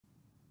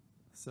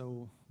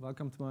So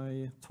welcome to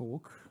my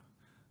talk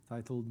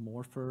titled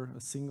Morphir, a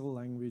single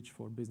language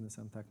for business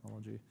and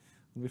technology.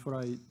 And before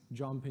I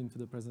jump into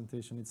the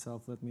presentation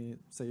itself, let me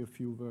say a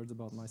few words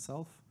about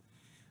myself.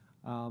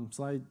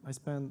 I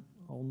spent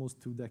almost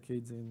 2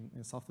 decades in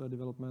software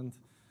development.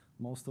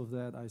 Most of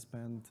that I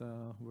spent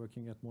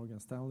working at Morgan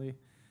Stanley,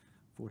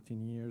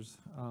 14 years.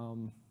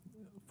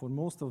 For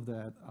most of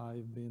that,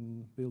 I've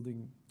been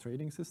building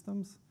trading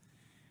systems.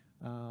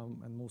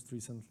 And most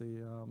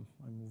recently,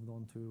 I moved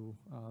on to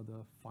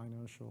the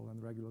financial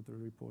and regulatory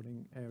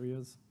reporting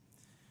areas.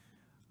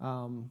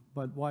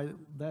 But while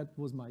that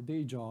was my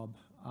day job,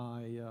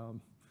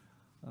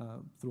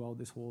 throughout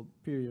this whole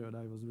period,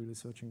 I was really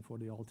searching for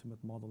the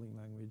ultimate modeling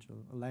language,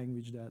 a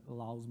language that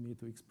allows me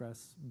to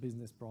express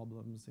business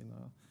problems in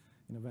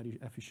a very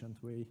efficient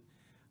way,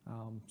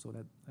 so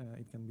that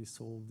it can be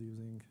solved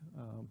using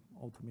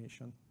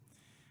automation.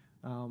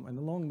 And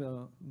along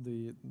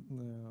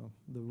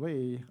the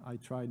way, I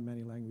tried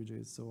many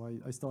languages. So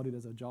I started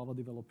as a Java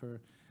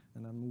developer,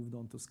 and then moved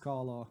on to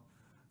Scala.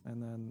 And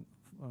then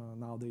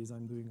nowadays,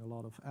 I'm doing a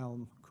lot of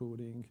Elm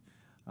coding.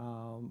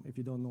 If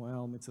you don't know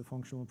Elm, it's a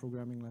functional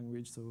programming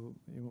language. So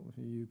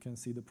you can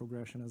see the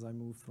progression as I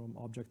move from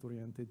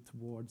object-oriented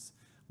towards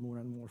more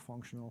and more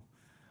functional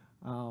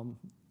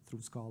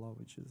through Scala,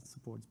 which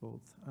supports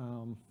both.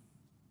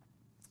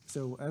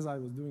 So as I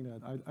was doing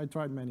that, I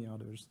tried many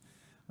others.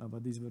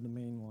 But these were the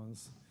main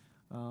ones.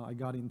 I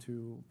got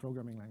into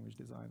programming language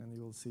design, and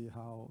you'll see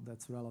how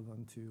that's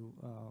relevant to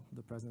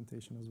the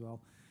presentation as well.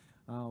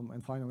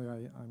 And finally,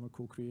 I'm a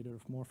co-creator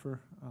of Morphir.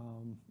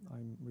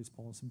 I'm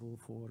responsible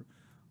for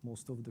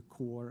most of the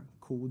core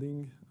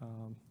coding.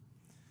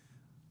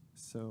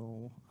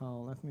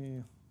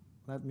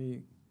 Let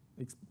me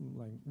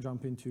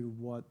jump into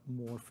what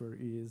Morphir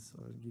is,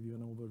 or give you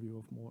an overview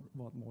of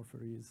what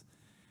Morphir is.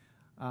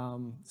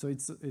 So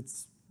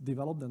it's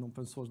developed and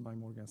open sourced by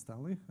Morgan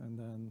Stanley, and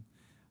then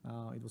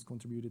it was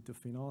contributed to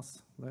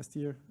Finos last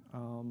year.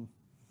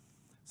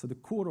 So the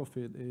core of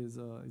it is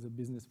a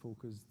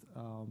business-focused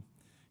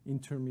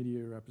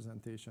intermediary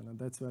representation, and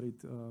that's where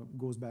it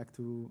goes back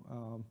to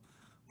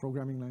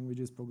programming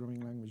languages,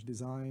 programming language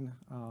design.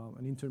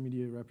 An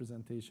intermediary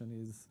representation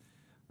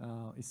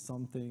is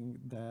something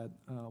that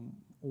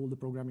all the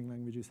programming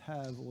languages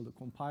have, all the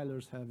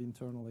compilers have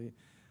internally,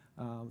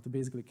 to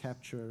basically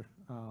capture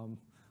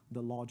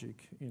the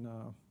logic in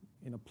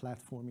a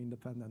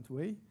platform-independent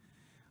way.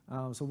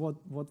 So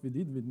what we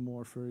did with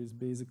Morphir is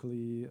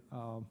basically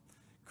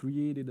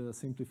created a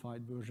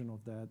simplified version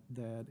of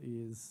that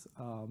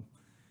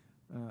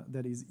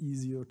is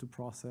easier to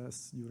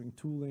process during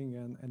tooling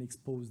and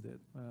exposed it.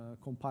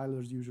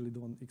 Compilers usually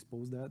don't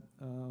expose that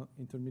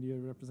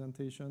intermediary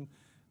representation.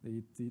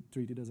 They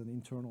treat it as an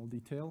internal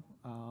detail.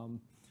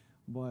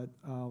 But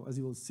as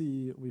you will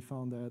see, we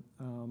found that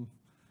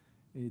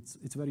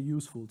it's very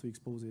useful to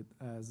expose it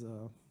as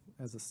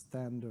a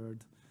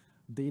standard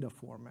data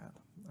format.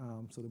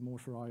 So the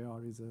Morphir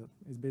IR is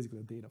basically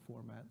a data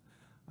format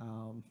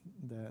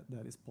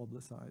that is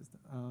publicized.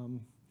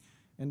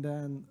 And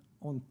then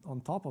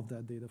on top of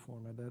that data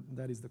format,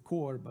 that is the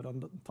core, but on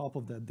the top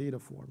of that data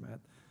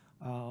format,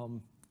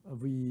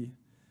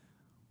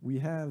 we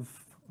have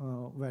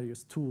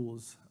various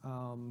tools.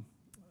 On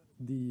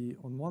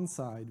one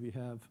side, we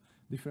have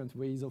different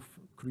ways of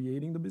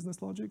creating the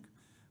business logic.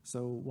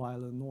 So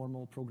while a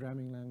normal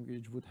programming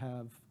language would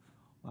have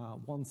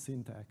one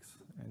syntax,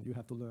 and you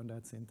have to learn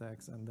that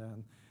syntax, and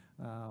then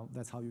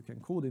that's how you can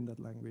code in that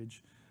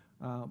language,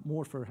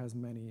 Morphir has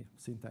many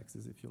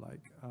syntaxes, if you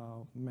like,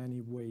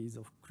 many ways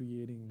of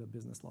creating the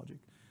business logic.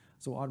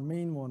 So our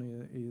main one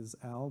is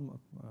Elm,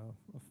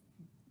 a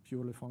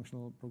purely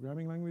functional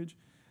programming language.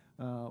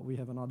 We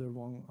have another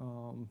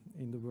one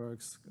in the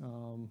works,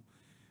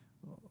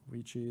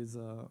 which is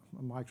a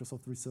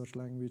Microsoft research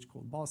language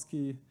called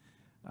Bosky.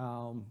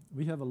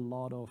 We have a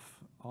lot of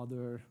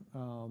other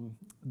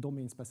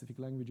domain-specific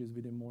languages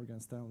within Morgan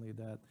Stanley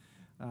that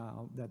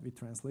we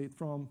translate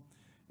from.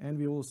 And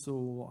we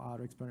also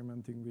are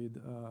experimenting with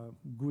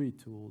GUI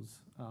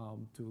tools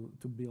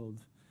to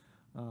build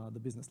the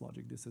business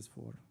logic. This is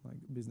for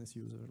business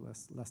users,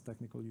 less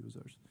technical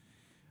users.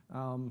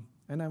 And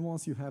then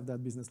once you have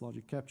that business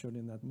logic captured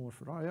in that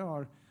Morphir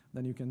IR,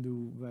 then you can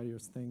do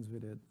various things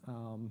with it.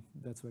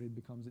 That's where it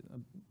becomes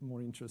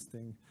more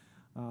interesting.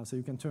 So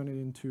you can turn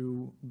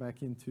it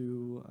back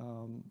into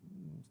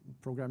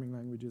programming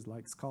languages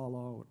like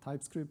Scala or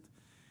TypeScript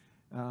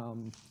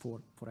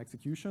for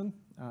execution,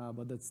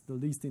 but that's the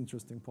least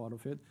interesting part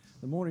of it.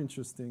 The more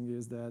interesting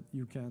is that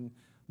you can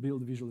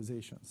build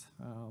visualizations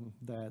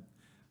that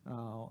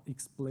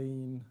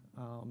explain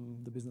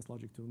the business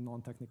logic to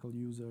non-technical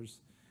users,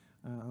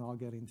 and I'll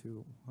get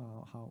into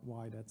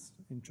why that's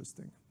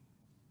interesting.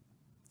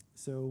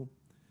 So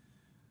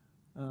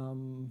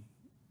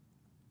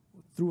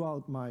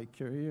throughout my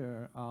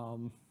career,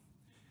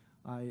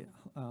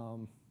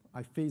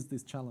 I faced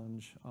this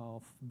challenge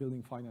of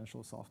building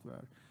financial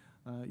software.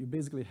 You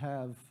basically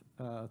have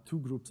 2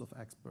 groups of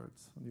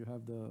experts. You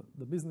have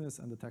the business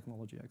and the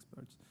technology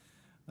experts.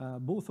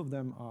 Both of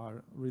them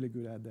are really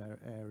good at their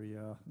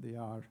area.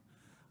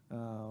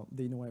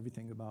 They know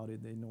everything about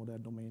it. They know their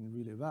domain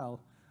really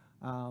well.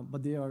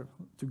 But they are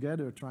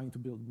together trying to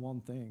build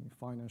one thing,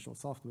 financial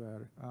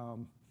software.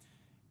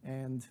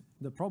 And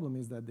the problem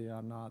is that they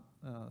are not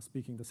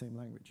speaking the same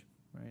language,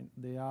 right?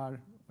 They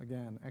are,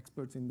 again,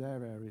 experts in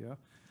their area.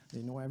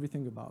 They know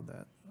everything about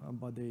that,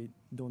 but they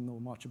don't know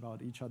much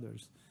about each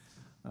other's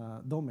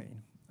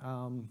domain.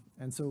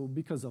 And so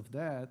because of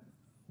that,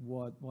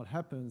 what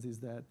happens is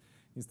that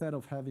instead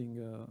of having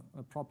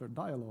a proper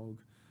dialogue,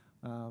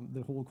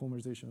 the whole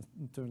conversation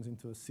turns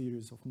into a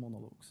series of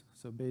monologues.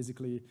 So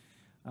basically,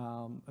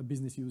 a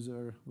business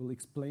user will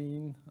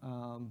explain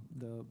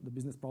the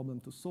business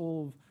problem to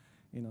solve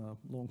in a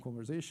long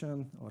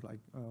conversation or like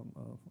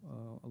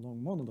a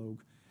long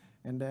monologue.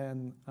 And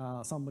then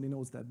somebody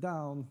notes that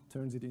down,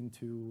 turns it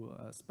into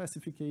a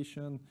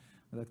specification.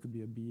 That could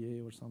be a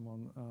BA or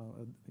someone,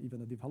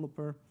 even a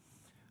developer,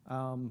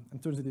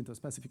 and turns it into a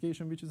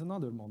specification, which is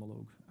another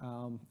monologue.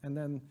 And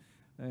then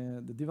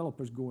the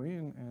developers go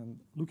in and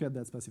look at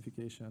that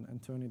specification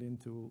and turn it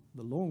into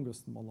the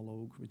longest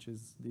monologue, which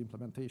is the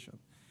implementation.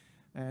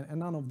 And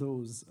none of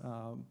those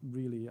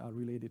really are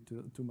related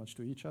too much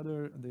to each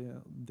other.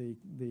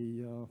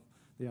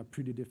 They are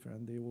pretty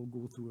different. They all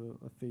go through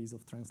a phase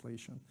of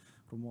translation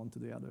from one to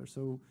the other.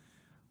 So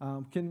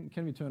can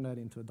we turn that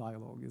into a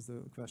dialogue is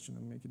the question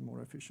and make it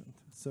more efficient.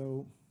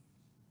 So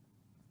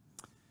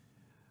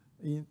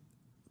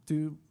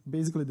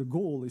basically the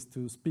goal is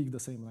to speak the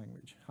same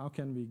language. How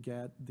can we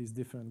get these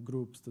different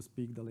groups to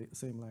speak the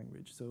same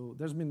language? So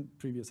there's been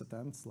previous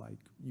attempts like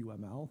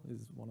UML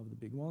is one of the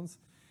big ones.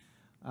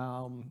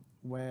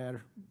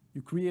 Where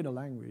you create a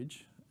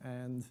language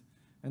and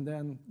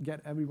then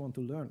get everyone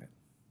to learn it.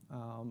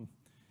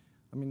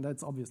 I mean,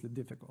 that's obviously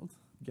difficult,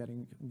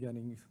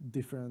 getting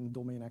different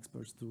domain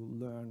experts to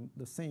learn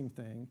the same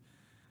thing.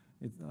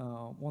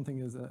 One thing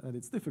is that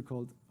it's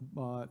difficult,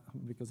 but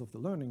because of the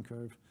learning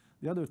curve.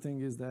 The other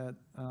thing is that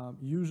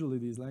usually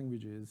these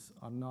languages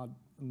are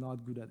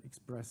not good at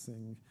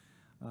expressing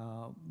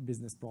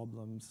business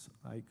problems.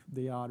 Like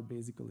they are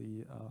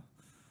basically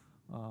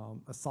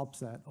a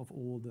subset of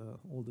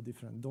all the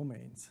different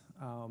domains.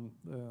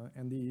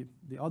 And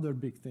the other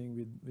big thing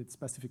with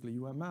specifically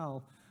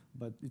UML,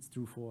 but it's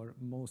true for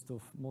most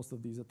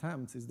of these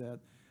attempts, is that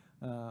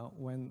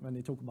when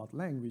they talk about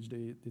language,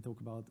 they talk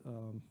about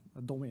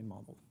a domain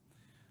model.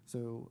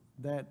 So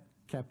that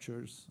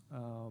captures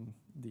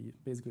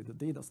basically the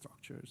data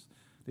structures.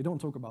 They don't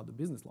talk about the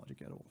business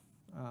logic at all.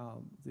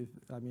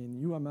 I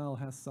mean, UML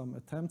has some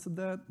attempts at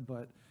that,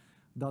 but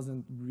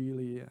doesn't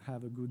really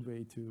have a good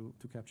way to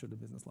capture the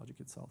business logic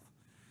itself.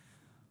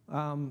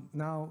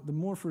 Now, the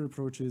Morphir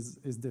approach is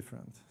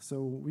different.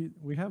 So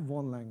we have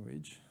one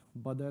language,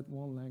 but that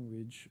one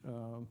language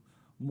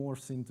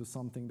morphs into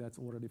something that's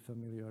already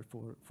familiar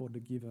for the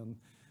given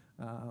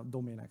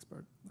domain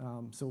expert.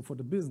 So for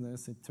the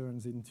business, it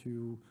turns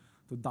into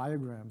the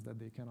diagrams that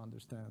they can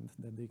understand,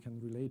 that they can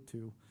relate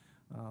to,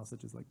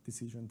 such as like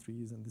decision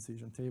trees and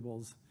decision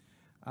tables.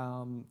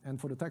 And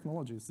for the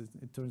technologists,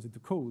 it turns into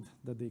code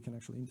that they can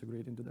actually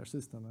integrate into their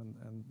system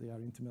and they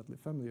are intimately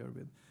familiar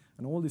with.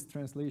 And all this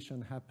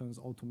translation happens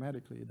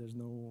automatically. There's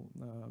no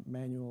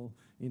manual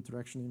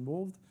interaction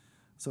involved.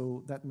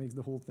 So that makes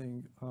the whole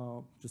thing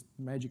just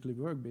magically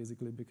work,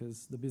 basically,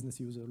 because the business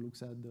user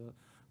looks at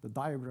the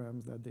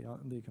diagrams that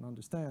they can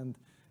understand,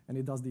 and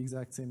it does the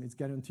exact same. It's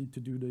guaranteed to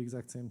do the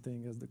exact same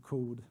thing as the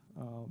code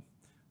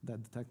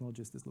that the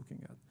technologist is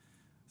looking at.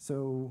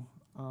 So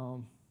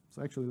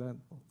actually,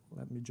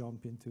 let me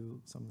jump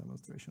into some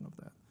demonstration of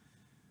that.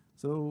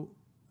 So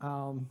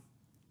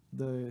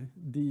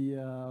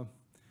the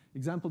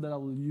example that I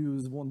will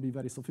use won't be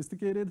very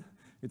sophisticated.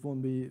 It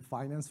won't be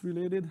finance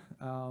related.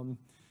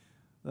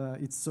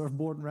 It's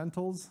surfboard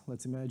rentals.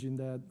 Let's imagine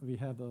that we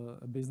have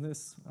a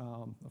business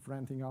of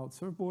renting out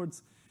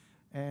surfboards,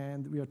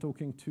 and we are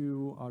talking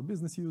to our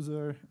business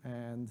user,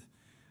 and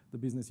the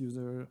business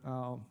user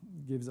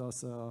gives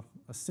us a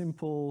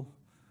simple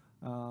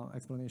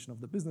explanation of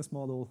the business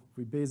model.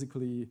 We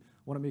basically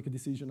want to make a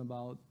decision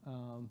about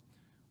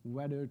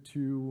whether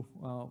to,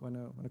 when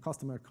a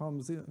customer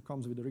comes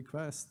with a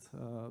request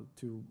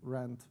to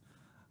rent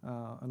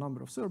a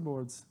number of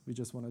surfboards, we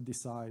just want to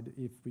decide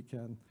if we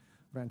can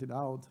rent it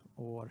out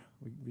or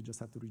we just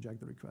have to reject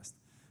the request.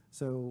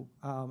 So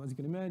as you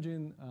can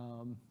imagine,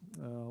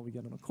 we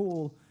get on a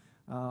call.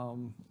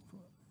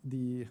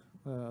 The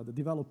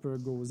developer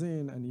goes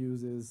in and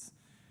uses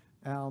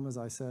Elm, as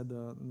I said,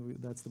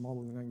 that's the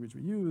modeling language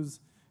we use,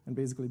 and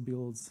basically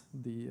builds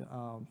the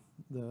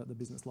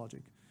business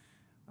logic.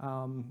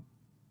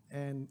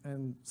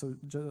 And so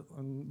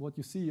what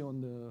you see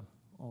on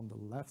the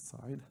left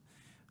side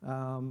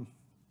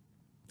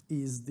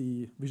is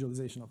the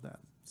visualization of that.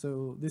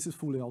 So this is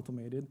fully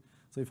automated.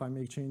 So if I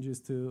make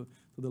changes to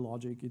the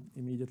logic, it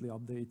immediately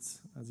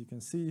updates, as you can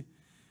see.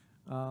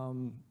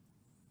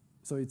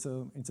 So it's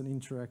an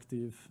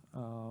interactive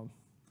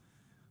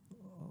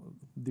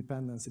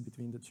dependency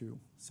between the two.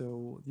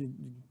 So you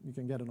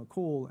can get on a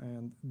call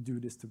and do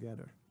this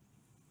together.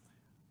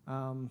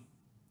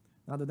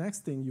 Now, the next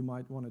thing you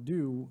might want to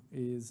do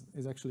is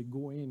actually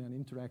go in and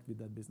interact with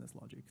that business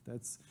logic.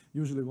 That's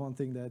usually one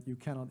thing that you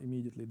cannot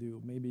immediately do.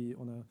 Maybe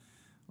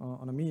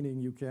on a meeting,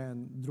 you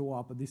can draw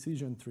up a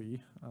decision tree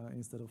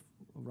instead of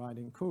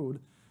writing code,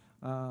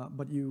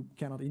 but you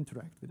cannot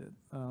interact with it,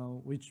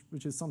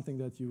 which is something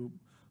that you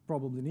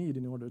probably need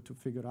in order to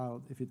figure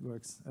out if it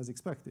works as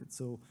expected.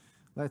 So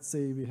let's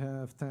say we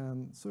have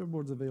 10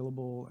 surfboards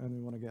available, and we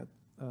want to get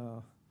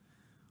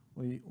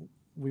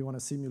we want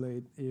to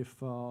simulate if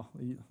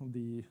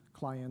the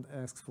client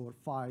asks for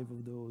 5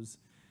 of those.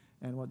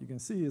 And what you can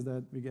see is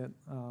that we get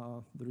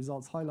the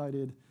results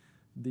highlighted.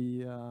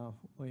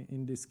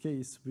 In this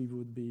case, we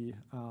would be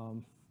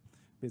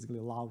basically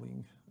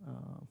allowing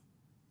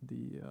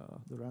the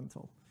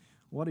rental.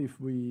 What if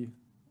we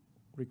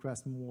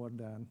request more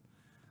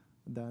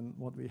than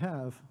what we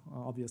have?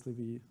 Obviously,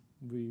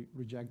 we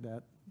reject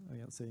that,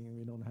 saying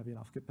we don't have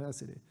enough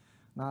capacity.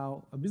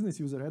 Now, a business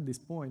user at this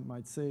point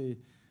might say,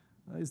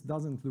 this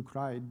doesn't look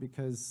right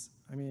because,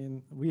 I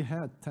mean, we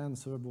had 10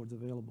 surfboards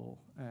available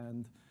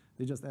and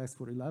they just asked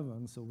for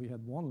 11, so we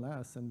had 1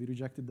 less and we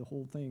rejected the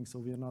whole thing, so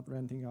we are not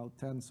renting out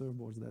 10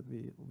 surfboards that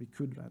we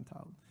could rent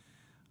out.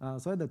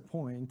 So at that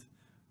point,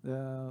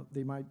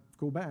 they might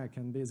go back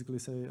and basically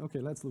say, okay,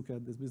 let's look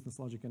at this business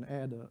logic and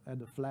add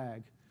a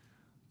flag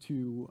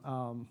to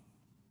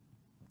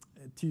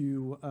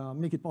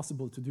make it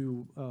possible to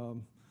do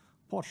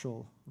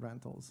partial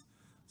rentals.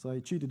 So I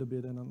cheated a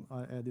bit and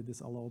I added this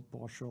allow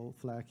partial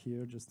flag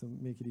here just to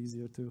make it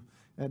easier to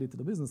add it to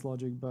the business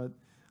logic. But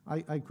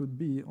I could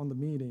be on the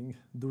meeting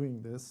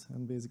doing this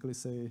and basically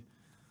say,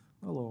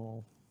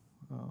 hello,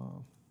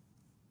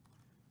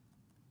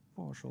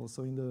 partial.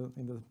 So in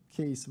the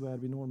case where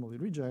we normally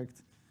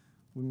reject,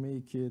 we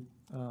make it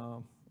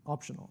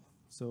optional.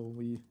 So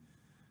we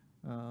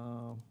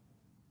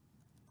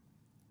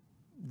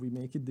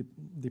make it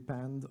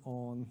depend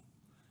on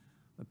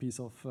a piece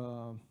of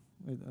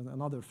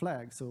another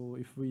flag. So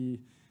if we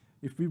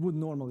would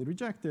normally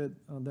reject it,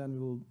 then we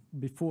will,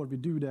 before we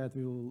do that,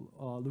 we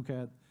will look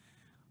at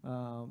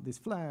this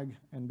flag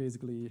and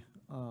basically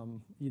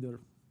either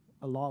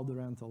allow the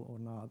rental or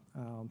not.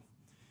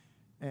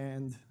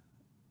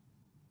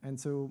 And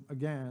so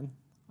again,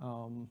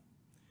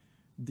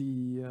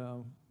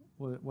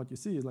 what you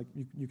see is like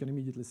you can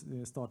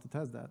immediately start to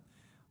test that.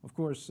 Of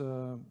course,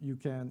 you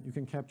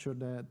can capture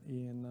that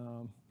in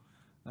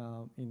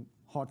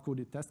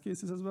hard-coded test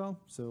cases as well.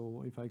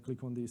 So if I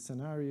click on these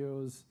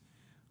scenarios,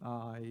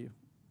 I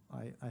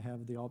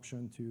have the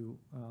option to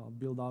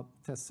build up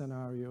test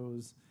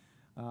scenarios,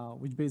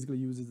 which basically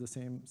uses the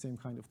same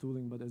kind of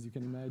tooling. But as you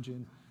can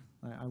imagine,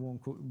 I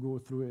won't go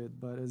through it.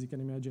 But as you can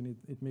imagine,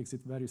 it makes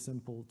it very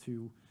simple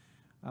to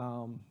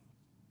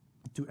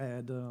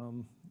add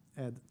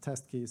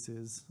test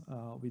cases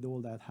with all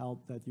that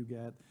help that you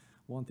get.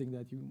 One thing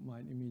that you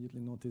might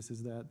immediately notice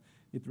is that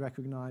it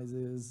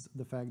recognizes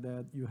the fact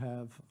that you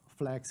have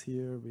flags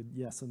here with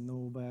yes and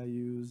no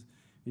values.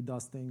 It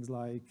does things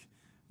like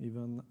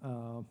even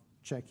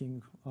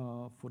checking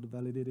for the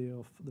validity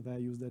of the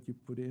values that you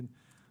put in.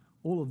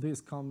 All of this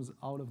comes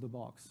out of the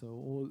box. So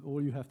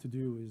all you have to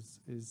do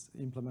is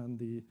implement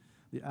the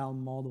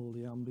Elm model,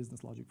 the Elm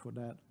business logic for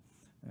that.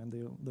 And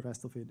the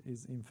rest of it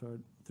is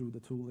inferred through the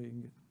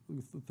tooling,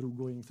 through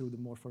going through the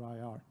Morphir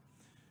IR.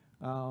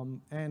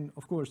 And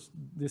of course,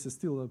 this is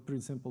still a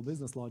pretty simple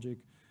business logic,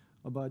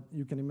 but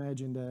you can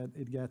imagine that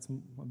it gets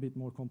a bit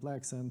more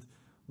complex, and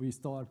we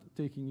start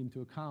taking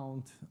into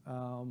account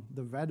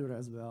the weather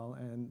as well,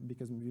 and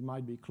because we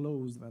might be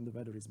closed when the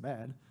weather is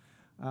bad.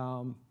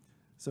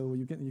 So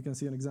you can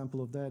see an example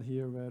of that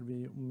here, where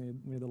we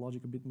made the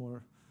logic a bit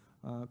more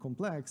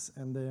complex,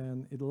 and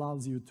then it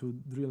allows you to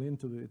drill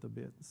into it a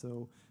bit.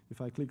 So if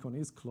I click on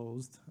is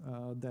closed,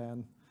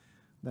 then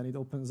it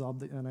opens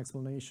up an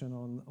explanation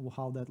on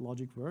how that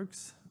logic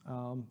works.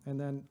 And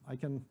then I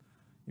can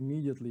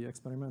immediately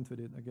experiment with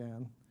it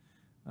again.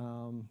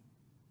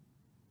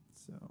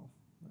 So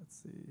let's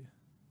see.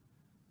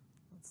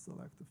 Let's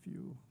select a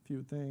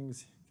few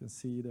things. You can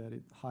see that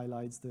it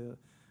highlights the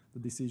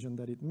decision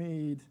that it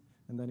made,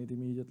 and then it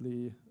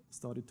immediately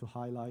started to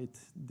highlight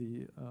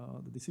the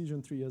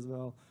decision tree as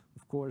well.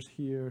 Of course,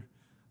 here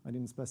I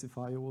didn't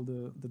specify all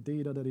the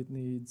data that it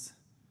needs,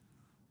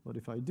 but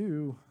if I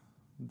do,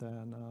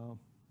 then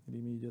it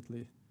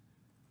immediately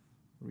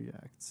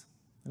reacts.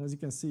 And as you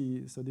can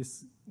see, so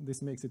this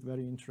makes it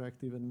very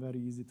interactive and very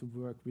easy to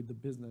work with the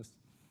business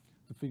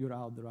to figure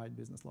out the right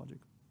business logic.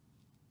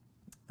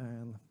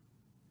 And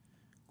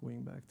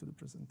going back to the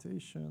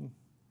presentation.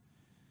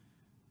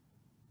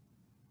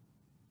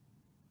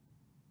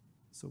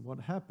 So what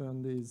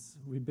happened is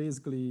we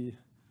basically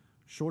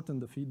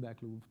shortened the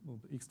feedback loop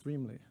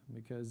extremely,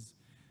 because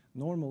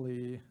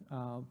normally,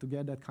 to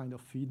get that kind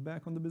of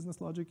feedback on the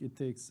business logic, it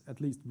takes at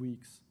least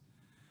weeks.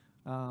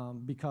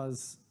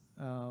 Because,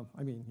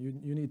 I mean,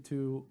 you need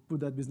to put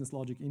that business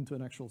logic into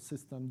an actual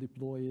system,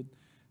 deploy it,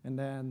 and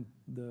then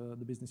the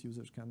business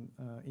users can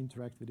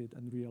interact with it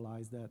and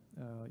realize that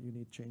you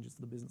need changes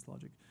to the business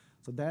logic.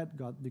 So that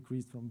got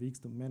decreased from weeks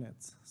to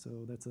minutes.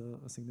 So that's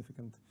a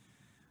significant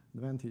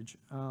advantage.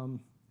 And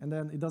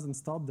then it doesn't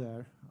stop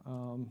there.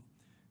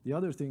 The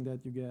other thing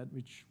that you get,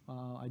 which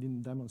I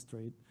didn't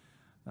demonstrate,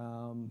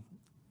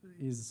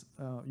 is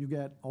you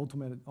get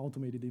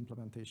automated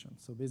implementation.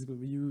 So basically,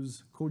 we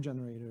use code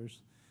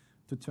generators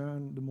to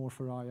turn the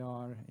Morphir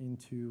IR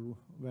into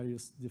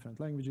various different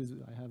languages.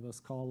 I have a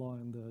Scala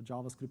and a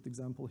JavaScript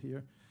example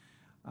here.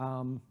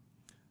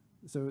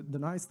 So the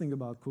nice thing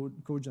about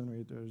code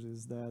generators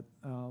is that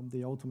they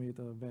automate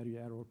a very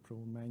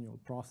error-prone manual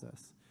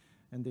process,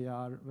 and they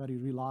are very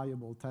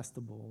reliable,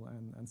 testable,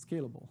 and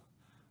scalable.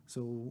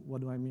 So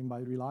what do I mean by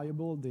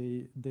reliable?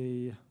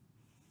 They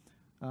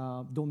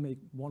don't make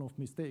one-off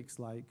mistakes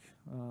like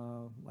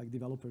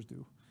developers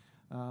do.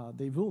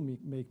 They will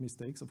make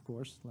mistakes, of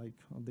course, like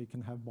they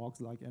can have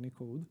bugs like any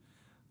code,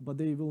 but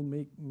they will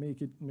make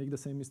the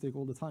same mistake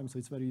all the time. So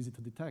it's very easy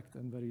to detect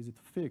and very easy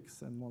to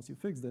fix. And once you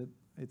fix it,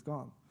 it's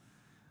gone.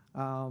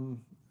 And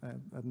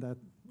that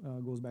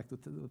goes back to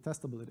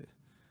testability.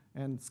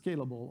 And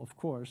scalable, of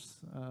course,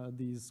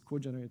 these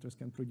code generators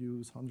can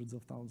produce hundreds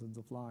of thousands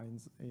of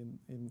lines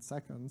in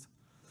seconds,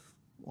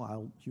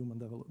 while human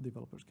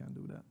developers can't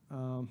do that.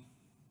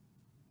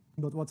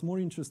 But what's more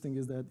interesting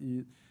is that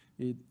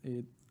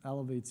it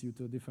elevates you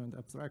to a different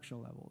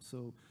abstraction level.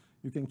 So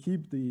you can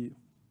keep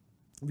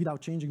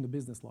without changing the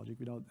business logic,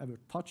 without ever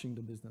touching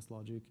the business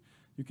logic,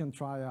 you can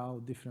try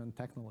out different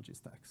technology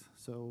stacks.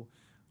 So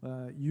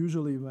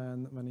usually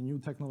when a new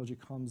technology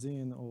comes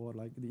in, or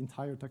like the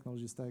entire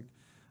technology stack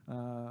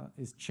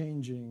is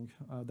changing,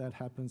 that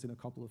happens in a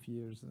couple of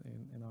years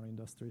in our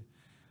industry.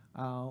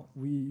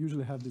 We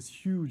usually have this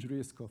huge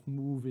risk of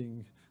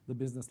moving the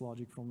business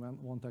logic from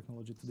one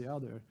technology to the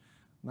other.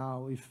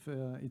 Now, if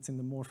it's in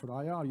the Morphir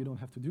IR, you don't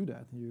have to do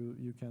that.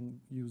 You can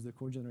use the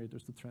code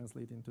generators to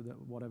translate into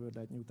whatever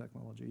that new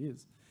technology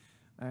is.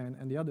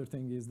 And the other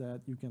thing is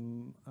that you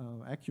can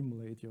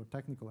accumulate your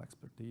technical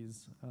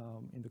expertise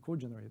in the code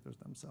generators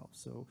themselves.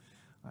 So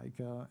like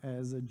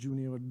as a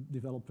junior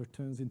developer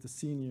turns into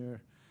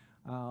senior,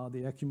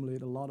 they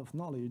accumulate a lot of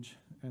knowledge,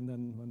 and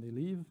then when they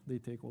leave, they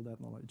take all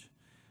that knowledge.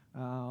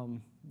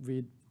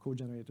 With code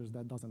generators,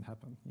 that doesn't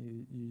happen.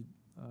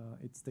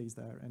 It stays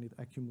there, and it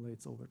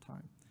accumulates over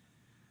time.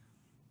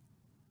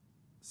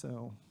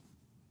 So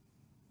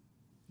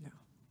yeah,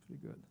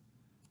 pretty good.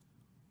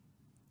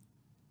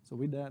 So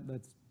with that,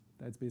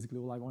 that's basically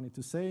all I wanted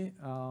to say.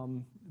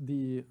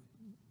 The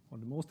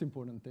most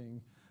important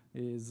thing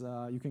is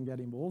you can get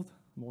involved.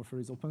 Morphir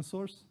is open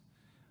source.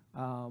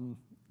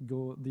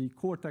 The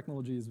core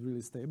technology is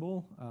really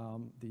stable,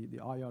 the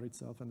IR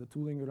itself and the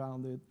tooling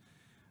around it.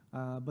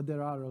 But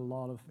there are a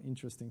lot of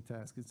interesting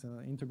tasks. It's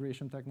an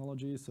integration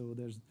technology, so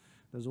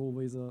there's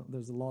always a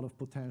lot of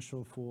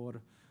potential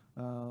for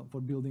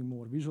building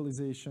more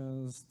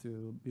visualizations,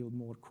 to build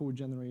more code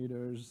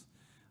generators.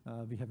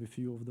 We have a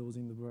few of those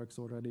in the works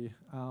already,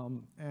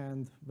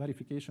 and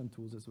verification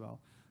tools as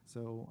well.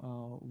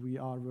 So we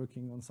are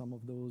working on some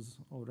of those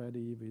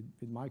already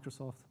with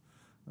Microsoft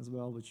as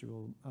well, which you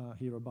will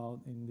hear about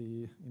in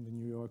the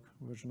New York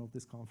version of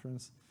this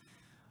conference.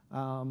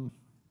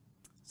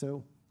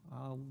 So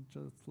I'll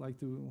just like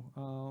to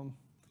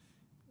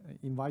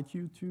invite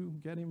you to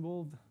get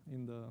involved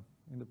in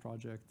the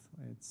project.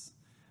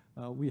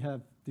 We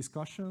have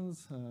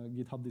discussions.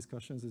 GitHub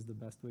discussions is the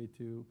best way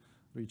to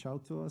reach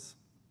out to us.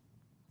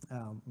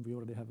 We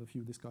already have a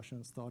few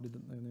discussions started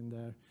in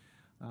there.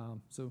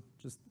 So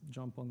just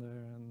jump on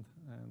there and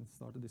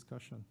start a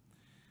discussion.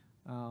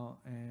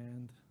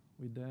 And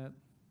with that,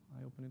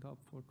 I open it up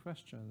for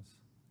questions.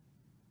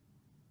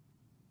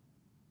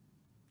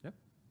 Yep.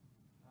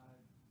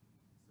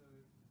 So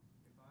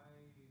if I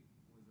was a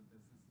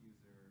business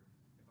user,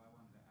 if I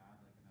wanted to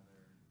add like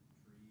another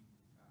tree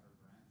or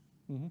branch,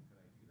 could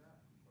I do that?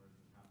 Or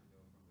does it have to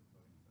go from the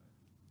coding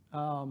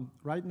side?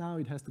 Right now,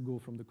 it has to go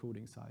from the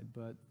coding side,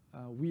 but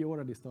we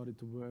already started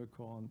to work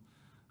on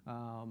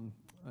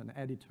an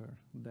editor,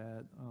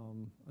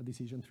 a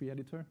decision tree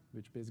editor,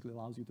 which basically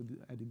allows you to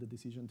edit the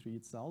decision tree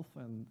itself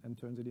and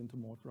turns it into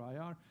Morphir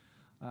IR.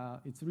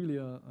 It's really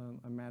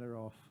a matter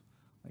of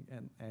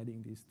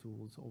adding these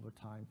tools over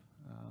time.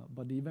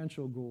 But the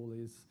eventual goal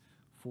is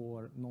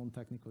for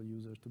non-technical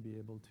users to be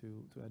able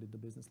to edit the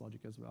business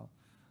logic as well.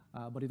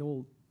 But it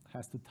all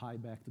has to tie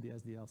back to the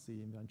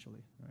SDLC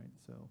eventually, right?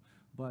 So,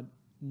 but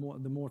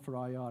the Morphir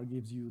IR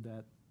gives you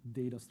that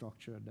data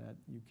structure that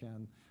you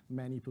can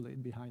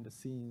manipulate behind the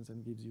scenes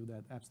and gives you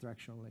that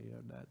abstraction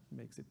layer that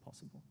makes it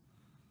possible.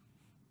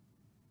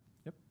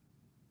 Yep.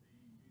 Are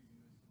you using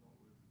this a lot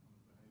with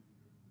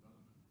behavior-driven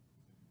development?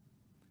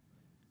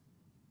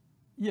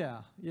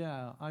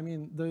 Yeah. I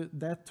mean,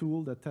 that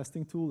tool, that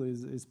testing tool,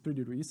 is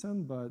pretty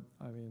recent, but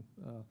I mean,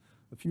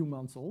 a few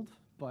months old.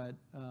 But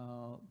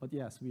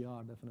yes, we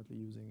are definitely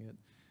using it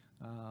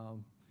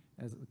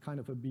as a kind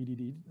of a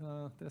BDD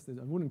test.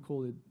 I wouldn't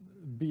call it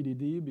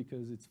BDD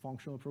because it's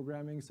functional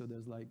programming, so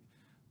there's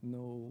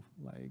no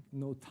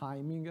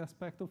timing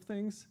aspect of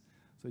things.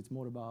 So it's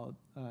more about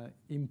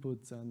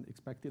inputs and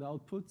expected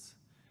outputs,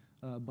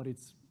 but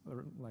it's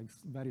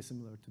very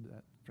similar to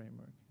that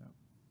framework. Yeah.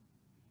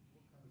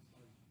 What kind of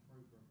size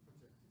project have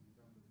you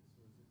done with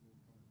this, or is it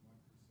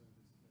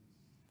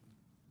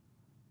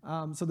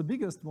So the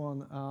biggest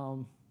one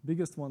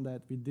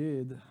that we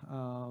did,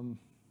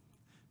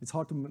 it's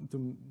hard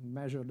to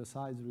measure the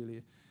size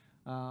really.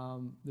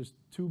 There's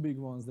two big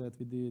ones that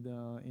we did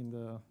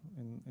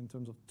in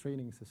terms of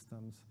training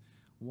systems.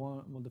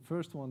 The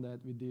first one that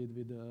we did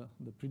with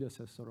the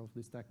predecessor of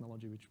this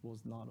technology, which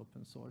was not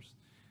open source,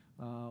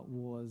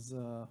 was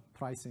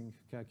pricing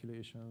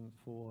calculation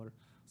for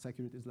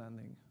securities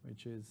lending,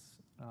 which is,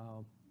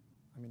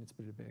 I mean, it's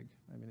pretty big.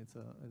 I mean,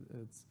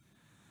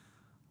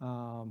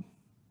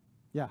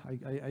 yeah,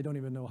 I don't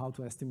even know how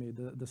to estimate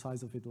the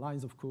size of it.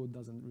 Lines of code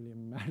doesn't really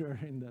matter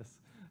in this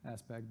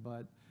aspect,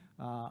 but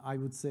I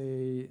would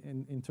say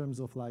in terms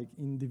of like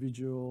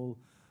individual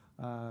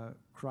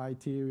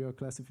criteria,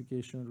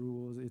 classification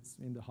rules, it's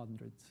in the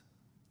hundreds.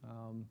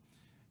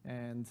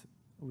 And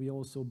we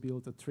also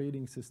built a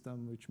trading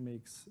system which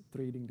makes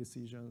trading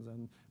decisions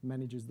and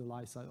manages the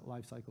life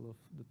cycle of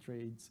the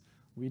trades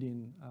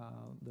within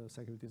the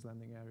securities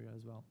lending area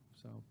as well.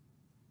 So,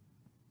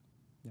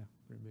 yeah,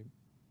 pretty big.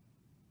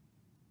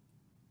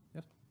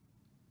 Yes?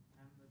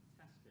 And the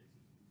test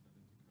cases can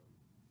turn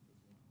into code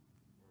as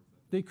well? Or is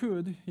that They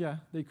could, yeah,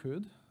 they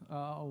could.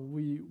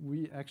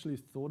 We actually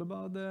thought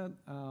about that.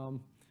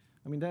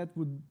 I mean, that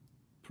would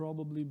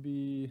probably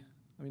be,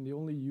 I mean, the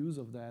only use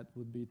of that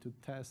would be to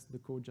test the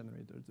code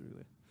generators,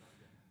 really.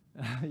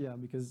 Yeah,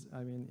 because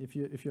I mean, if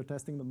you're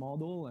testing the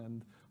model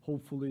and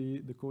hopefully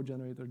the code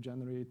generator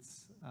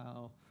generates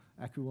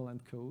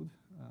equivalent code.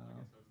 I guess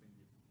I was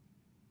thinking if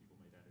people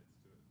made edits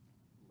to it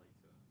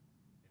later in the actual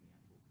code,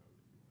 if you wanted to make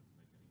any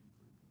improvements,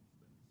 then you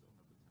still have the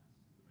test to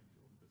make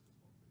sure the business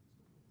logic is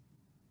still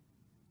working.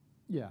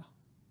 Yeah,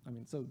 I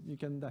mean, so you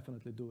can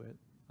definitely do it.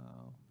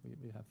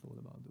 We have thought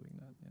about doing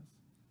that, yes.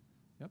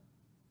 Yep.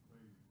 So,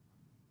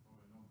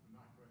 following on from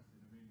that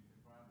question, I mean,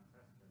 if I have a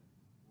test case,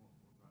 what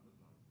does that look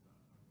like? Is that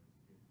I'm going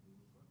to give pull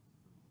requests?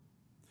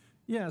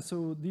 Yeah,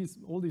 so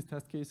all these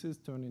test cases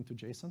turn into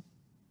JSON,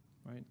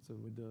 right? So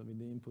with the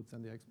inputs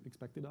and the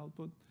expected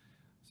output.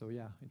 So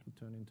yeah, it would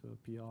turn into a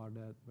PR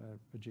where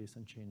a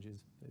JSON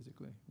changes,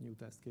 basically, new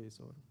test case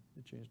or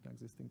it changed an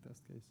existing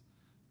test case.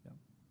 Yeah,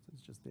 so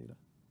it's just data.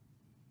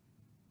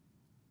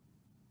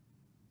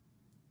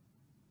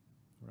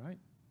 All right.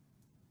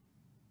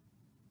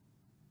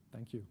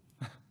 Thank you.